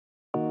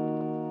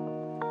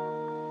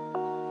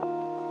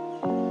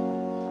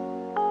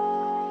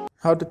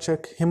How to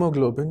check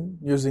hemoglobin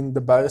using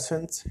the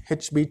Biosense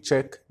HB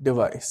check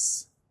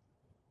device.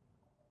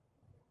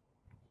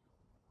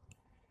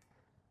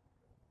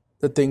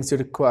 The things you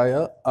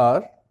require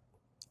are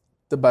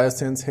the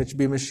Biosense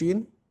HB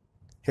machine,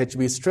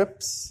 HB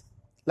strips,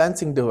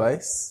 lancing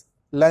device,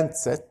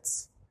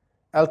 lancets,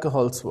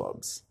 alcohol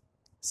swabs.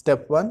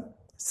 Step 1.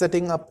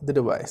 Setting up the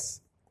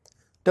device.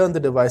 Turn the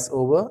device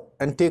over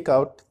and take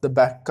out the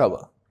back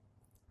cover.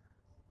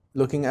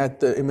 Looking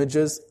at the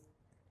images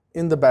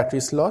in the battery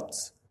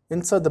slots,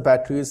 insert the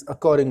batteries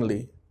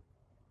accordingly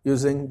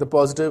using the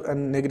positive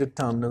and negative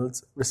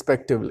terminals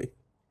respectively.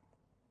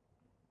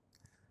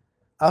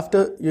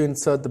 After you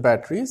insert the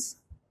batteries,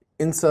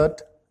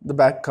 insert the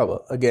back cover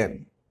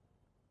again.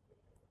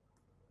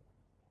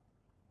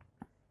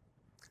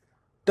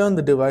 Turn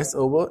the device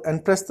over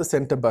and press the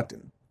center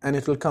button, and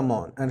it will come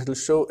on and it will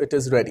show it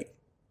is ready.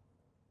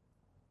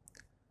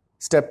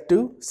 Step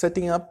 2.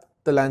 Setting up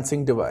the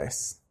lancing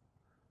device.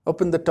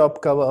 Open the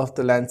top cover of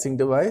the lancing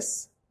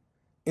device,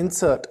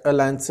 insert a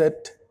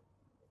lancet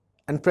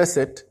and press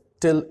it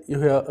till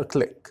you hear a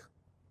click.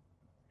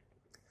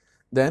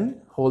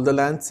 Then hold the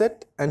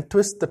lancet and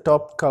twist the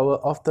top cover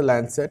of the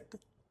lancet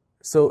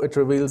so it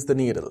reveals the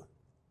needle.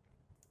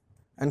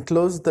 And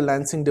close the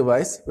lancing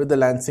device with the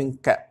lancing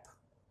cap.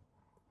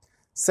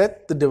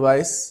 Set the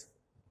device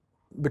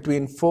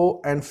between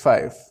 4 and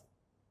 5.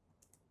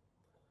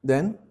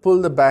 Then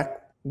pull the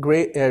back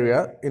gray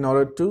area in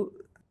order to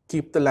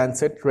keep the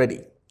lancet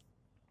ready.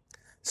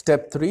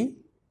 Step 3.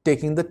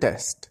 Taking the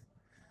test.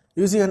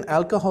 Using an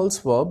alcohol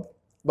swab,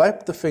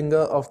 wipe the finger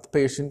of the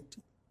patient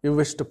you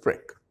wish to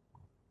prick.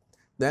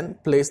 Then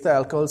place the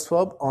alcohol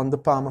swab on the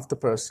palm of the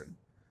person.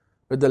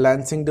 With the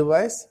lancing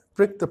device,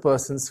 prick the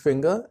person's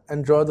finger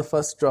and draw the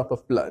first drop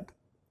of blood.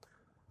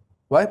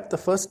 Wipe the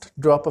first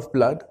drop of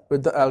blood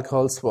with the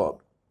alcohol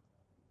swab.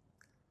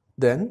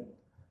 Then,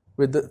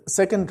 with the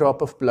second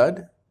drop of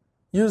blood,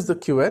 use the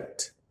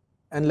cuvette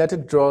and let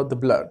it draw the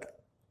blood.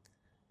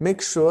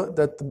 Make sure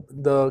that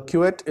the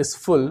cuvette is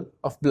full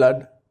of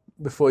blood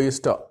before you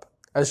stop,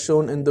 as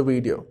shown in the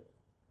video.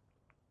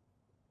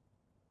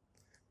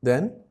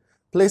 Then,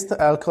 place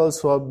the alcohol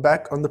swab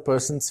back on the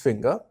person's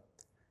finger,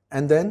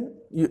 and then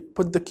you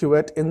put the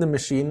cuvette in the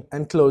machine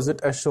and close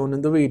it as shown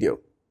in the video.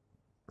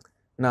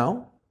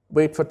 Now,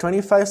 wait for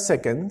 25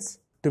 seconds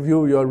to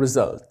view your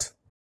result.